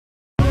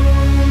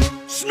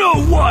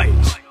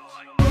Snow-white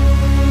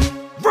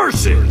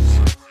versus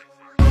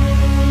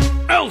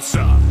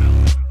Elsa.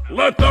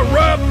 Let the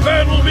rap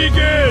battle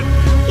begin!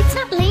 It's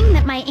not lame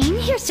that my aim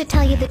here's to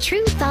tell you the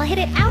truth. I'll hit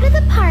it out of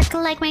the park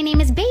like my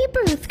name is Babe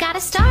Ruth. Got a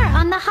star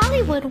on the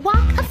Hollywood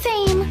Walk of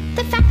Fame.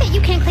 The fact that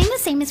you can't claim the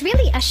same is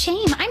really a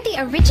shame. I'm the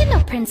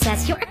original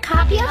princess, you're a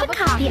copy of a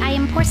copy. I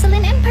am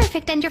porcelain and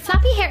perfect and your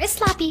floppy hair is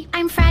sloppy.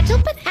 I'm fragile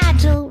but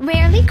agile,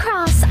 rarely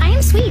cross. I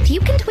am sweet, you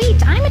can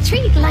tweet, I'm a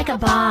treat like a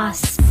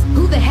boss.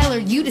 Who the hell are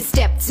you to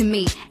step to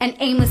me? An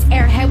aimless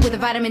airhead with a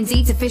vitamin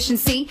D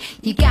deficiency?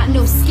 You got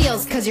no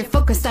skills cause you're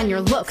focused on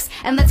your looks.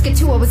 And let's get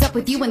to what was up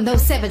with you and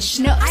those savage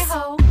schnooks.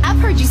 Hi-ho. I've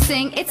heard you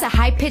sing, it's a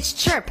high-pitched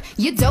chirp.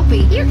 You're dopey,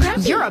 you're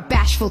grumpy, you're a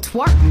bashful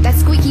twerp. That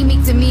squeaky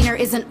meek demeanor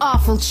is an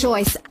awful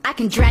choice. I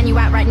can drown you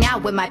out right now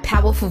with my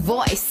powerful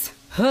voice.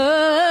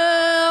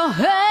 Oh,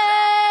 hey.